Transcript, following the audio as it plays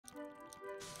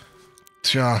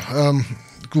Tja,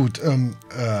 gut,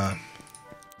 da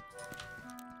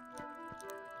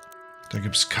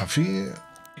gibt's Kaffee.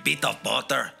 Bit of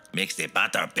butter makes the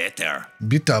butter better.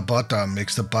 Bitter butter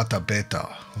makes the butter better.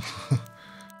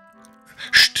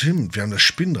 Stimmt, wir haben das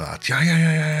Spinnrad. Ja.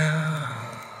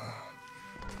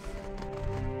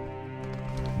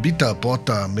 Bitter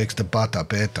butter makes the butter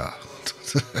better.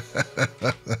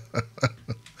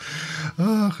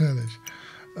 Ach, herrlich.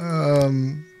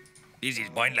 This is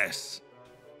pointless.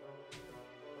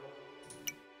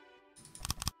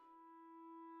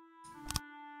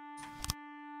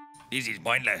 This is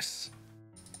pointless.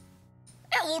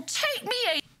 It will take me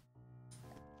a...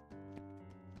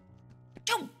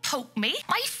 Don't poke me.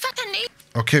 My fucking knee.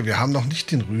 Okay, wir haben noch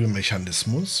nicht den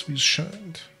Rührmechanismus, wie es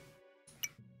scheint.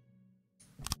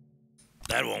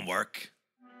 That won't work.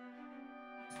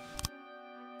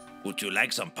 Would you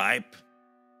like some pipe?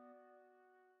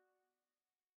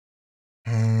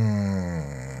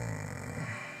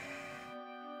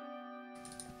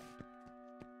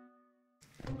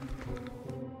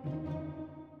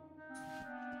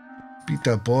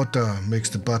 Bitter butter makes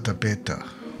the butter better.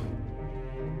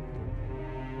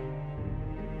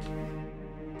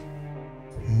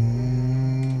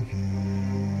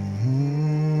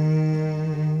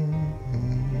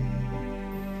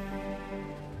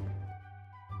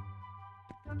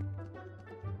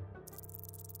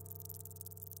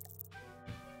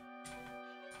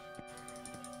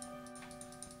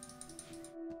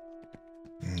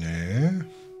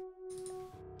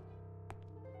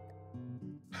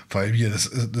 Vor allem hier, das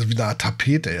ist wieder eine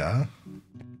Tapete, ja?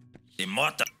 The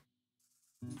mortar.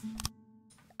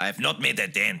 I've not made a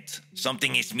dent.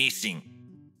 Something is missing.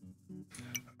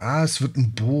 Ah, es wird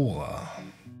ein Bohrer.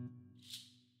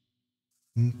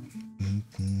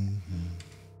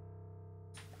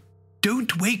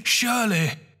 Don't wake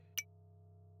Shirley.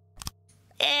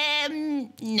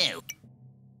 No.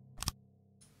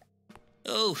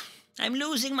 Oh, I'm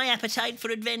losing my appetite for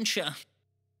adventure.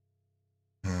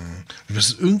 Wir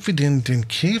müssen irgendwie den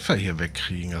Käfer hier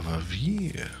wegkriegen, aber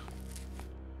wie?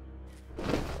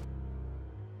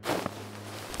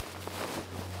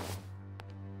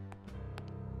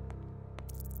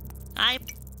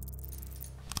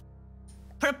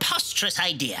 Preposterous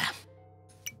idea.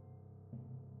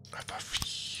 Aber wie?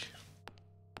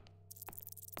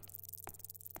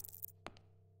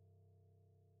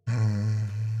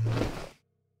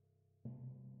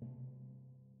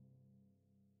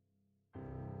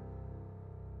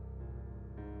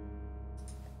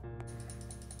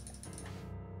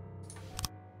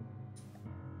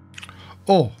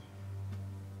 Oh.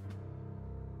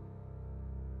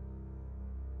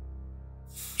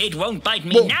 It won't bite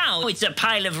me now. It's a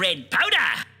pile of red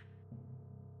powder.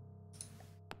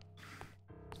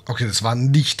 Okay, das war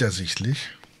nicht ersichtlich.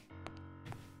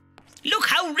 Look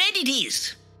how red it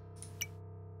is.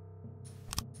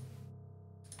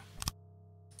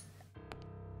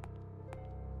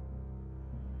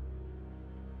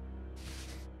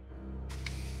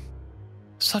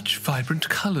 Such vibrant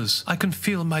colors. I can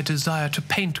feel my desire to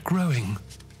paint growing.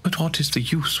 But what is the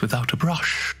use without a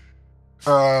brush?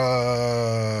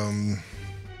 I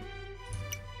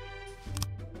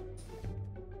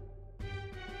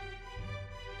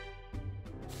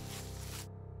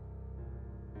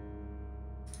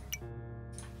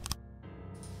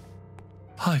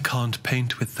can't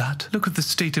paint with that. Look at the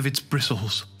state of its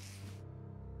bristles.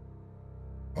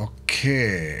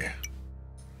 Okay.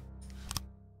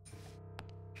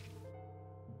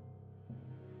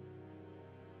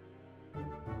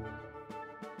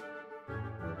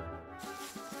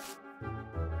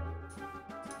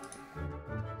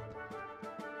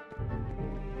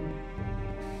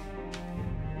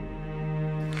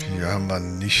 Hier haben wir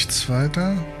nichts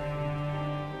weiter.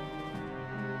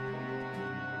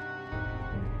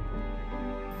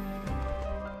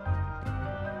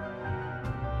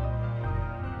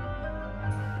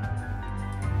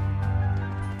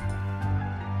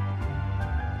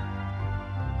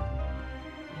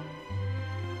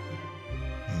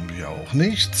 Hier auch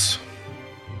nichts.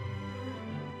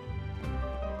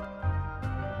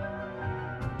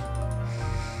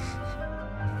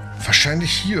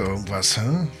 Wahrscheinlich hier irgendwas,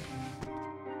 hä?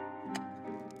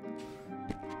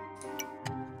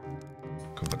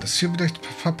 Können wir das hier vielleicht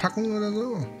verpacken oder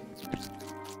so?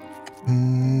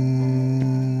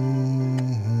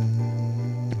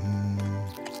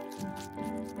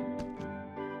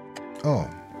 Oh.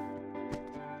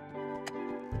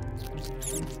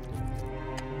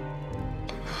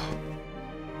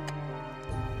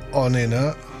 Oh, nee,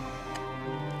 ne?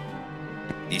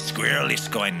 The squirrel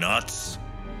is going nuts.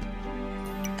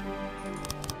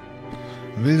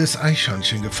 Wildes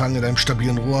Eichhörnchen, gefangen in einem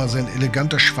stabilen Rohr. Sein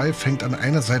eleganter Schweif hängt an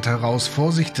einer Seite heraus.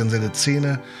 Vorsicht, denn seine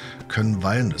Zähne können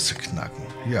Walnüsse knacken.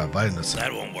 Ja, Walnüsse.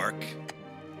 That won't work.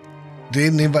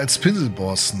 Den nehmen wir als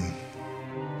Pinselborsten.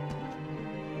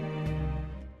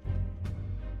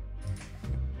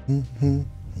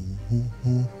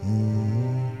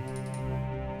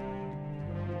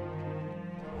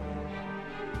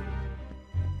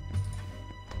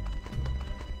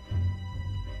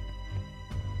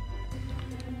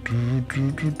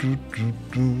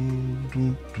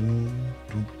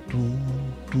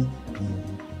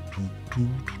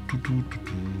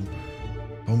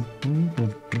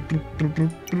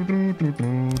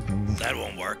 That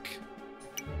won't work.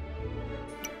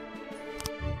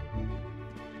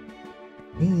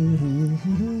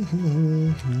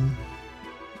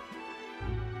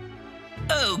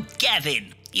 Oh,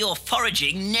 Gavin, your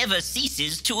foraging never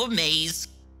ceases to amaze.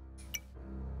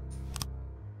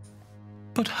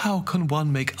 But how can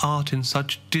one make art in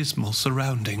such dismal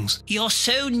surroundings? You're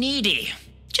so needy.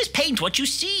 Just paint what you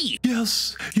see.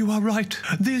 Yes, you are right.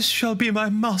 This shall be my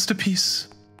masterpiece.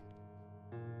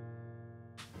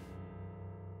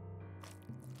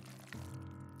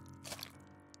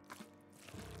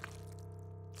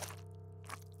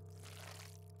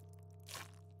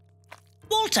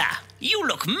 Walter, you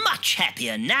look much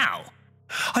happier now.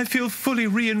 I feel fully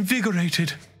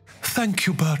reinvigorated. Thank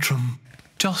you, Bertram.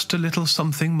 Just a little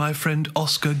something my friend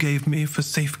Oscar gave me for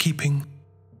safekeeping.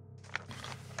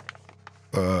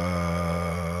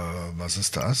 Was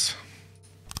ist das?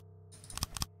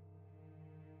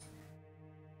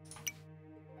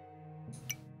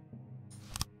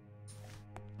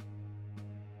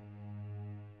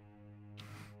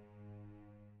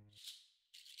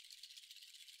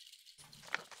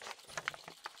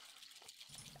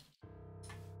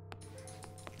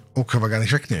 Oh, können wir gar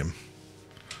nicht wegnehmen.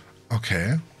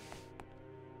 Okay.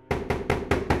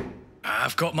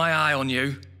 I've got my eye on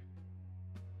you.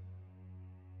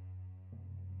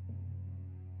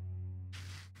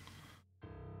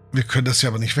 Wir können das ja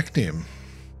aber nicht wegnehmen.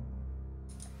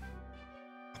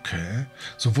 Okay.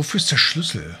 So, wofür ist der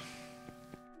Schlüssel?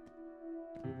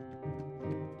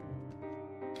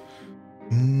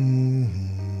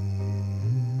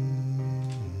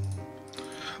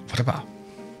 Wunderbar.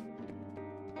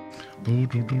 I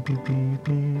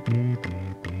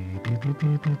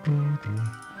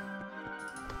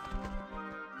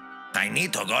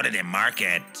need to go to the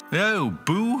market. Oh,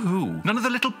 boo-hoo. None of the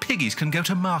little piggies can go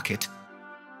to market.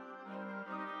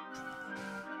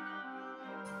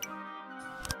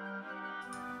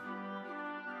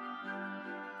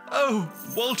 Oh,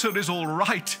 Walter is all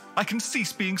right. I can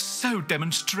cease being so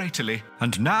demonstratorly.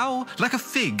 And now, like a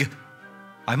fig,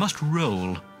 I must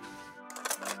roll.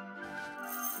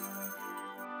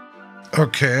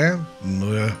 Okay,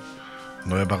 neuer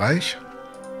Bereich.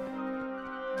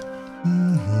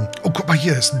 Oh, guck mal,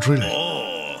 hier ist ein Drill.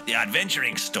 Oh, the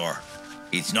adventuring store.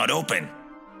 It's not open.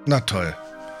 Na toll.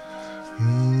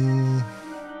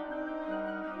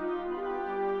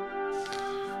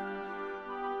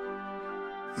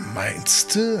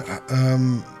 Meinst du?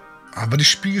 Haben wir die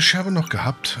Spiegelscherbe noch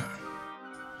gehabt?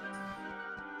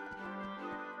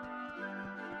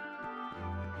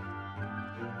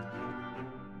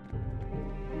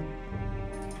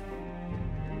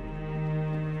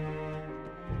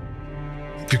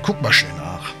 Wir gucken mal schnell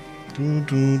nach.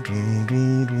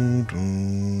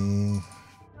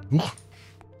 Huch.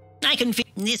 I can fit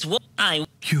this wall.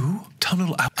 You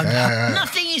tunnel out and Ja.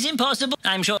 Nothing is impossible,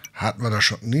 I'm sure. Hatten wir da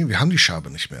schon? Nee, wir haben die Schabe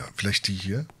nicht mehr. Vielleicht die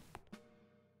hier?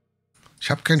 Ich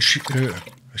habe kein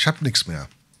ich habe nichts mehr.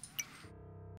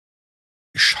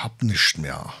 Ich habe nichts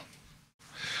mehr.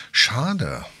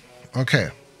 Schade.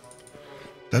 Okay.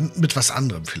 Dann mit was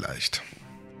anderem vielleicht.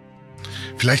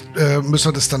 Vielleicht müssen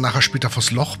wir das dann nachher später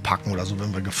vors Loch packen oder so,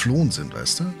 wenn wir geflohen sind,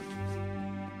 weißt du?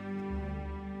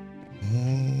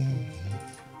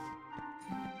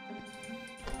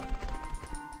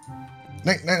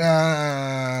 Nein.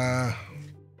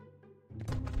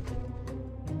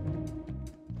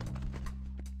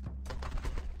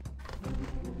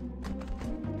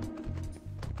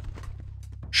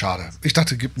 Schade. Ich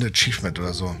dachte, es gibt ein Achievement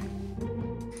oder so.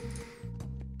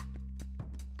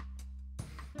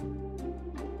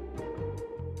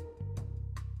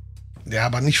 Ja,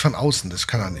 aber nicht von außen. Das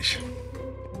kann er nicht.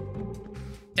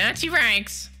 Dirty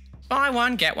rags. Buy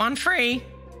one, get one free.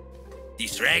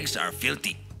 These rags are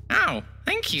filthy. Oh,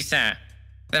 thank you, sir.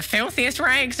 The filthiest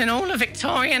rags in all of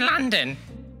Victorian London.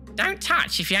 Don't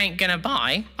touch if you ain't gonna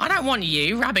buy. I don't want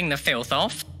you rubbing the filth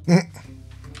off.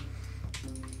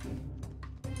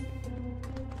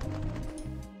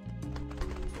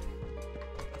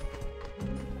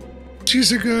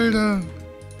 diese Gilde.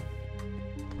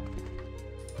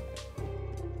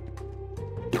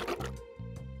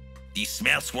 This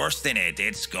smells worse than a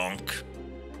dead skunk.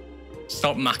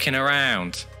 Stop mucking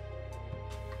around.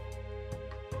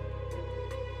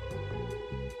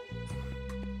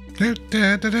 Ice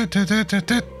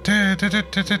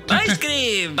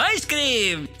cream! Ice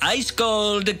cream! Ice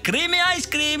cold, creamy ice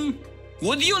cream.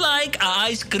 Would you like a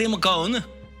ice cream cone?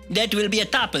 That will be a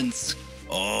tuppence.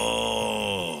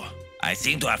 Oh, I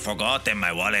seem to have forgotten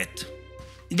my wallet.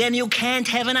 Then you can't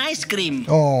have an ice cream.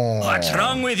 Oh. What's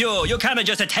wrong with you? You can't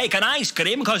just take an ice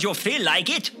cream because you feel like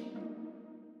it.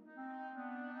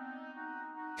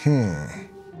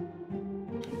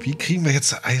 Wie kriegen wir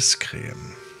jetzt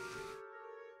Eiscreme?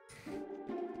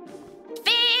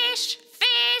 Fish,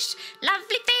 fish,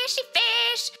 lovely fishy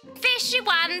fish. Fishy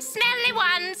ones, smelly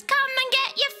ones, come and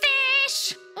get your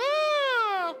fish.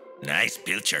 Ooh. Nice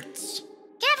pilchards.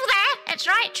 Careful there, it's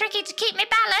right tricky to keep me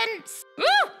balance.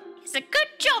 Ooh. It's a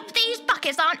good job these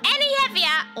buckets aren't any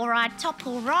heavier or I'd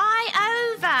topple right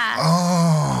over.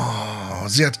 Oh,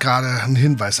 sie hat gerade einen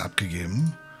Hinweis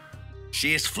abgegeben.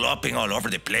 She is flopping all over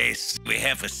the place. We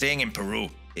have a saying in Peru.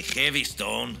 A heavy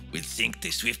stone will sink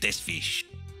the swiftest fish.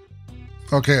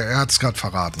 Okay, hat's gerade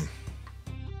verraten.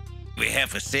 We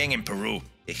have a saying in Peru.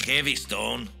 A heavy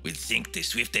stone will sink the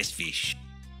swiftest fish.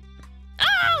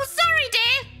 Oh, sorry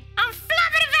dear. I'm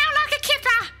flapping about like a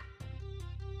kipper.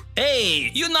 Hey,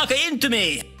 you knock into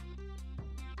me.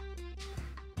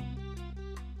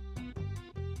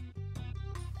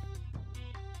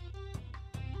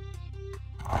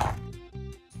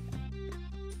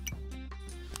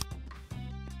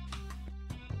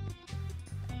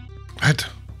 Halt.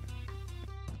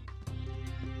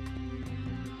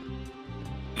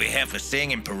 We have a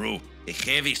saying in Peru. A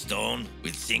heavy stone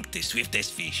will sink the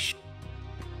swiftest fish.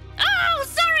 Oh,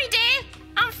 sorry dear.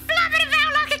 I'm flapping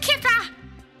about like a kipper.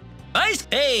 Ice?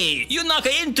 Hey, you knock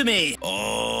into me.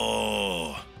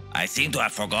 Oh, I seem to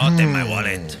have forgotten my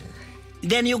wallet.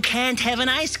 Then you can't have an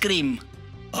ice cream.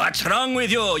 What's wrong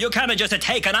with you? You can't just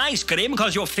take an ice cream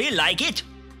because you feel like it.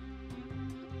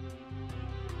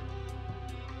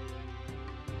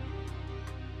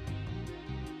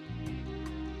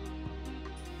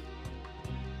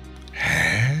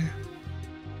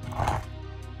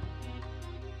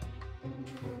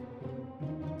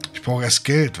 Ich brauche erst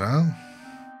Geld, wa?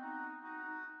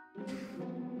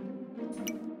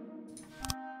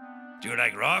 Do you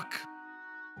like rock?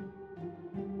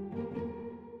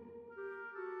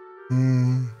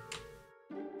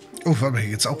 Oh, warte mal,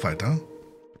 hier geht's auch weiter.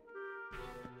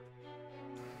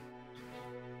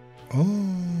 Oh.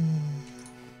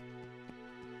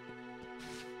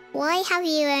 Why have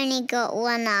you only got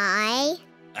one eye?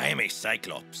 I am a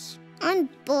cyclops. I'm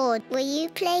bored. Will you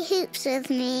play hoops with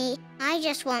me? I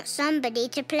just want somebody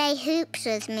to play hoops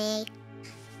with me.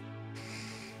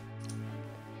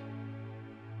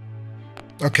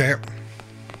 Okay.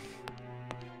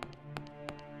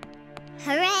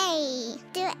 Hooray!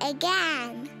 Do it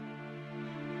again.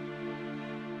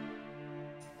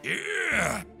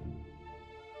 Yeah.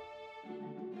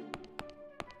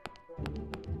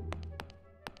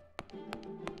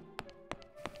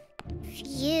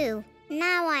 Phew.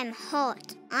 Now I'm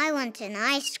hot. I want an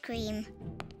ice cream.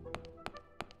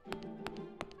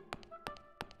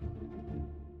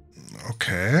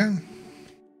 Okay.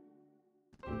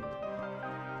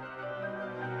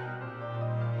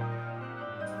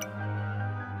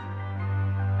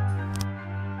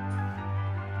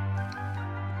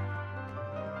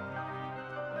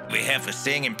 We have a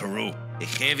saying in Peru. A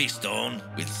heavy stone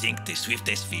will sink the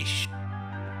swiftest fish.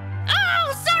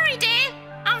 Oh, sorry dear.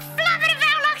 I'm flapping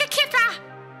about like a kipper.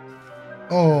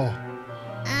 Oh.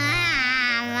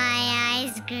 Ah, my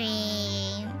ice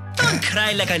cream. Don't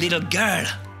cry like a little girl.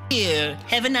 Here,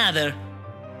 have another.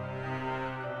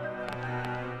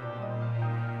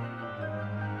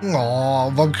 Oh,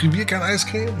 warum kriegen wir kein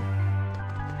Eiscreme?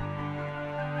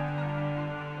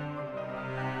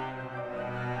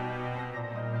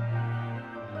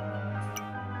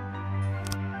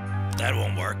 That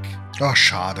won't work. Ach,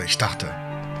 schade, ich dachte.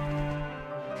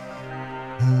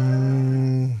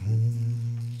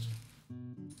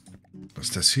 Was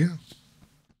ist das hier?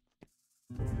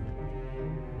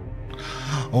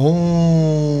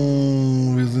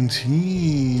 Oh, wir sind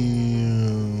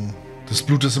hier. Das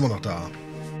Blut ist immer noch da.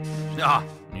 Ah,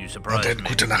 you surprised Und dann me.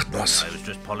 gute Nacht, Boss. I was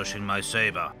just polishing my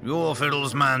saber. You're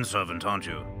Fiddle's manservant, aren't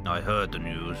you? I heard the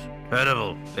news.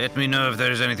 Terrible. Let me know if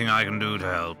there is anything I can do to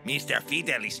help. Mr.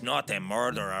 Fiddle is not a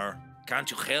murderer.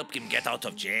 Can't you help him get out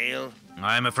of jail?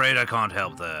 I'm afraid I can't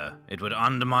help there. It would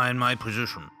undermine my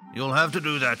position. You'll have to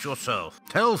do that yourself.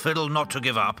 Tell Fiddle not to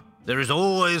give up. There is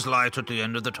always light at the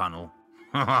end of the tunnel.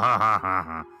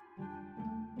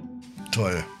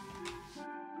 Toll.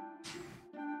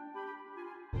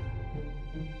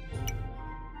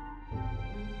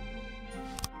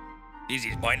 This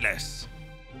is pointless.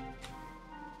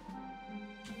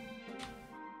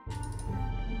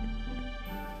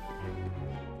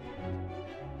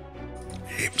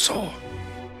 Ebenso.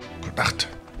 Gute Nacht.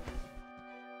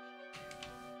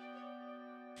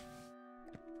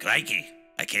 Crikey,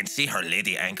 I can see her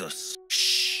lady ankles.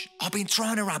 Shh! I've been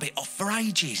trying to rub it off for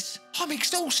ages. I'm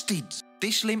exhausted.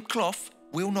 This limp cloth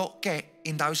will not get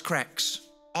in those cracks.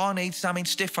 I need something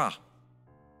stiffer.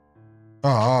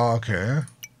 Ah, okay.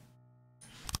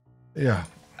 Ja.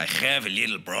 I have a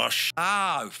little brush.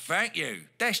 Oh, thank you.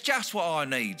 That's just what I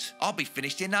need. I'll be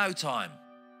finished in no time.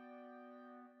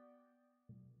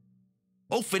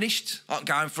 All finished. I'm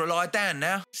going for a lie down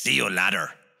now. See you later.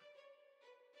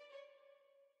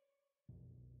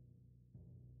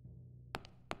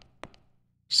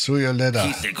 See you later.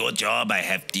 It's a good job I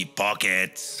have deep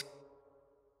pockets.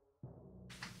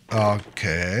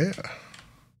 Okay.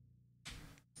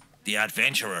 The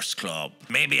Adventurers Club.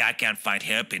 Maybe I can find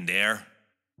help in there.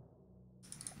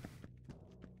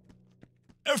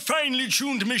 A finely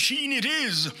tuned machine it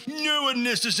is. No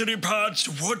unnecessary parts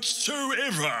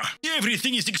whatsoever.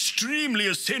 Everything is extremely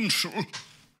essential.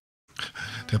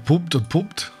 Der pumpt und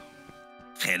pumpt.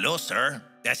 Hello, sir.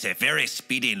 That's a very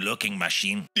speedy-looking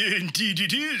machine. Indeed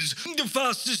it is. The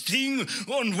fastest thing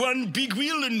on one big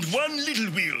wheel and one little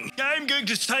wheel. I'm going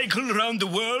to cycle around the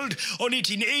world on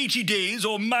it in 80 days,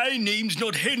 or my name's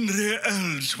not Henry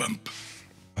Elswamp.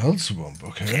 Elswamp,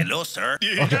 okay. Hello, sir.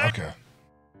 Okay.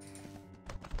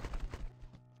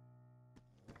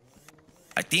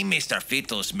 I think Mr.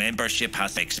 Fiddle's membership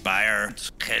has expired.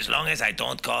 As long as I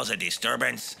don't cause a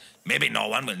disturbance, maybe no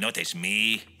one will notice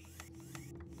me.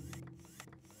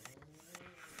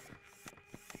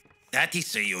 That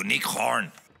is a unique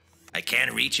horn. I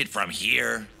can't reach it from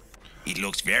here. It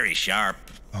looks very sharp.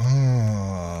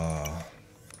 Ah.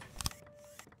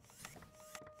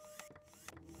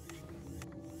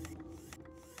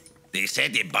 They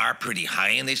set the bar pretty high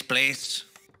in this place.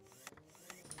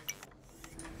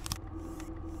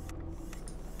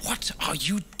 What are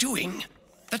you doing?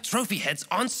 The trophy head's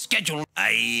on schedule.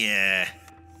 I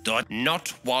thought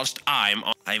Not whilst I'm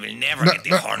on. I will never get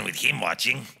the horn with him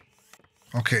watching.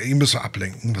 Okay, ihn müssen wir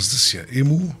ablenken. Was ist das hier?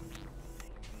 Emu?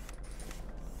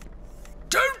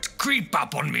 Don't creep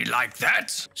up on me like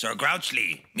that. Sir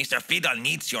Grouchly, Mr. Fiddle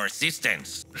needs your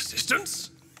assistance.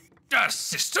 Assistance?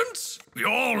 Assistance? We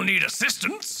all need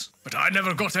assistance. But I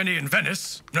never got any in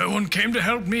Venice. No one came to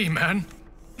help me, man.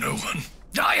 No one.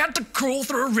 I had to crawl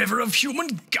through a river of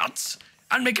human guts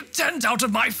and make a tent out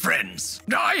of my friends.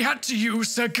 I had to use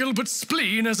Sir Gilbert's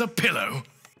spleen as a pillow.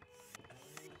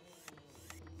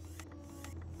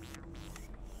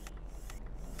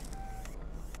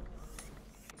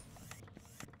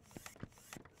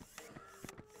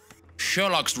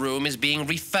 Sherlock's room is being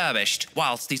refurbished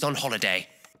whilst he's on holiday.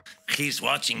 He's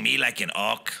watching me like an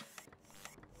hawk.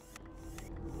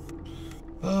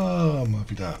 Ah, mal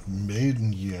wieder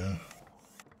melden hier.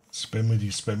 Spammity,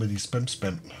 spam,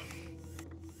 spam.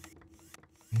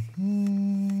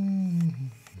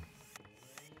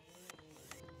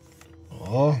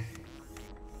 Oh.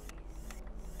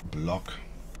 Block.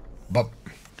 Bob.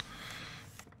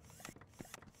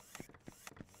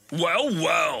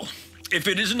 Well. If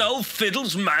it isn't old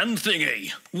Fiddle's man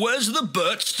thingy. Where's the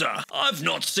Bertster? I've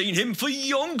not seen him for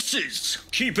yonces.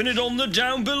 Keeping it on the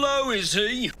down below, is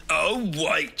he? Oh,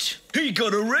 wait. He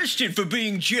got arrested for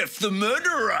being Geoff the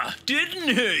Murderer,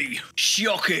 didn't he?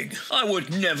 Shocking. I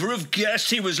would never have guessed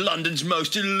he was London's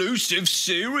most elusive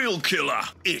serial killer.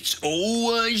 It's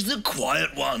always the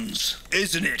quiet ones,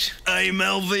 isn't it? Eh,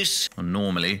 Melvis?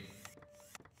 Normally.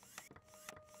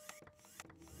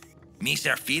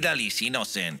 Mr. Fiddle is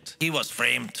innocent. He was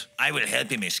framed. I will help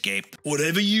him escape.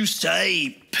 Whatever you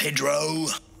say, Pedro.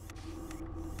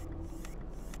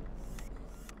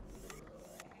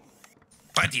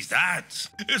 What is that?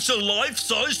 It's a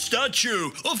life-size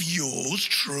statue of yours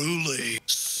truly.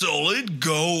 Solid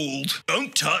gold.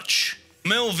 Don't touch.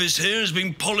 Melvis here has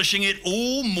been polishing it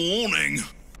all morning.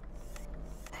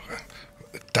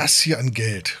 Das hier an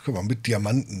Geld. Guck mal, mit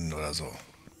Diamanten oder so.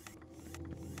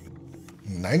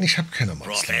 Nein, ich habe keine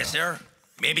Monster. Professor,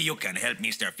 maybe you can help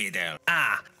Mr. Fiddle.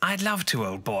 Ah, I'd love to,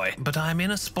 old boy, but I'm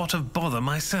in a spot of bother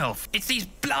myself. It's these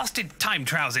blasted time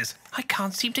trousers. I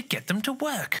can't seem to get them to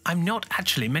work. I'm not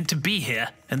actually meant to be here,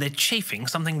 and they're chafing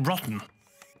something rotten.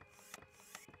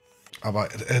 Aber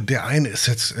der eine ist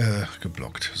jetzt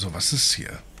geblockt. So, was ist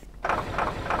hier?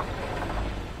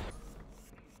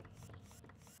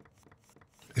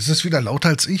 Ist es wieder lauter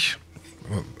als ich?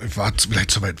 Ich war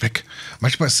vielleicht zu weit weg.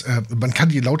 Manchmal ist, man kann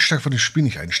die Lautstärke von dem Spiel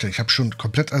nicht einstellen. Ich habe schon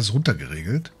komplett alles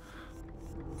runtergeregelt.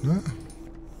 Ne?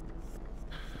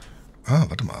 Ah,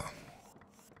 warte mal.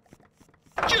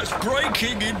 Just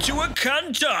breaking into a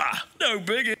canter. No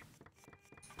biggie.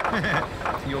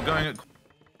 You're going at...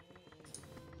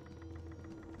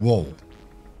 Wow.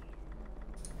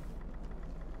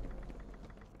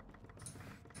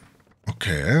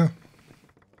 Okay.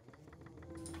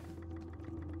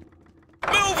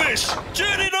 Melvis,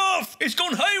 turn it off! It's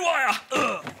gone haywire!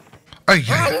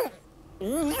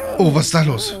 Oh, was ist da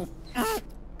los?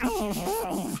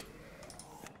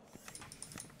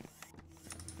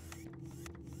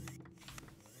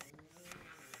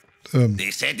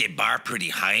 They said the bar pretty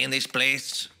high in this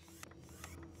place.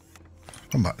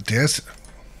 Warte mal, der ist...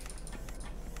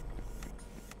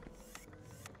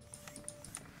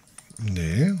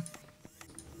 Nee.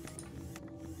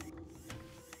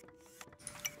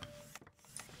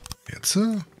 Jetzt?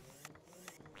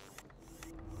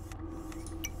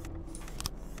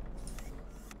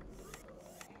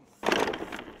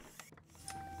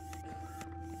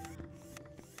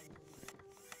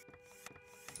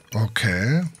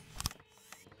 Okay.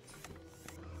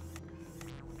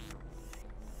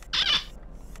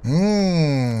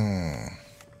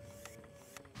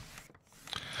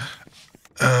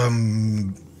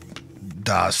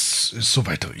 Das ist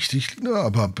soweit richtig,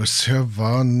 aber bisher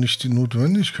war nicht die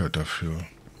Notwendigkeit dafür.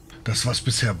 Das, was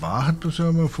bisher war, hat bisher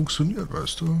immer funktioniert,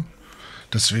 weißt du?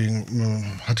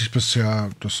 Deswegen hatte ich bisher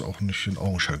das auch nicht in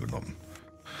Augenschein genommen.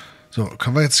 So,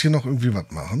 können wir jetzt hier noch irgendwie was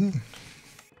machen?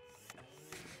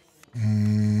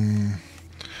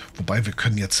 Wobei, wir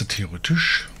können jetzt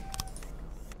theoretisch...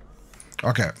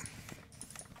 Okay.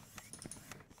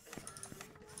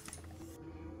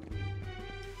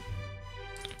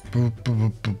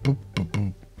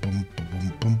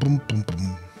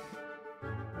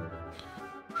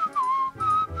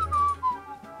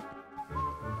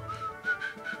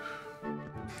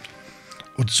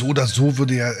 Und so oder so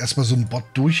würde ja erstmal so ein Bot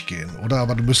durchgehen, oder?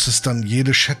 Aber du müsstest dann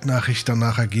jede Chatnachricht dann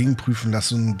nachher gegenprüfen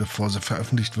lassen, bevor sie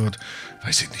veröffentlicht wird.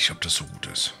 Weiß ich nicht, ob das so gut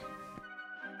ist.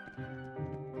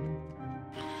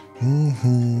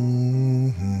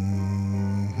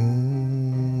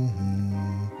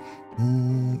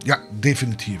 Ja,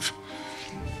 definitiv.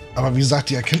 Aber wie gesagt,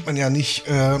 die erkennt man ja nicht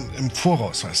im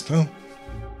Voraus, weißt du?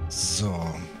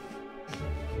 So.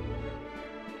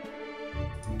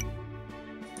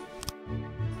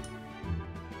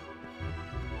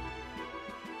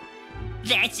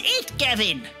 That's it,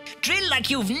 Gavin. Drill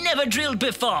like you've never drilled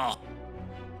before.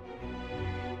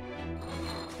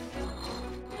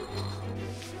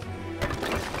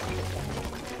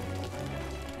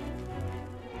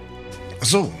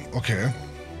 So, okay.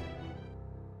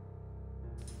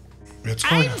 Jetzt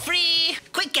I'm free!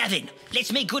 Quick, Gavin!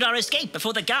 Let's make good our escape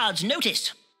before the guards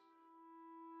notice.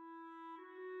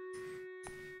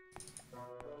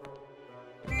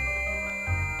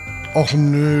 Och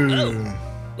nö. Oh,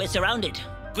 we're surrounded.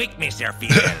 Quick, Mr.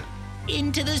 Fiddle.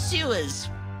 Into the sewers.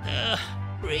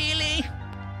 Really?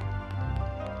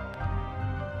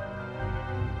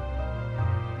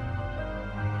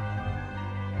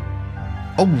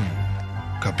 Oh,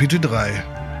 Kapitel 3.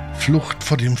 Flucht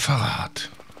vor dem Verrat.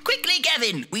 Quickly,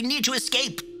 Gavin! We need to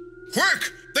escape.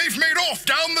 Quick! They've made off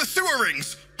down the sewer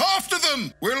rings! After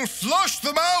them! We'll flush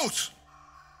them out!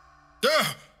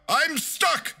 I'm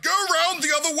stuck! Go round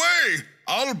the other way!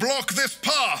 I'll block this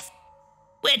path!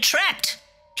 We're trapped!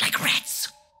 Like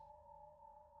rats.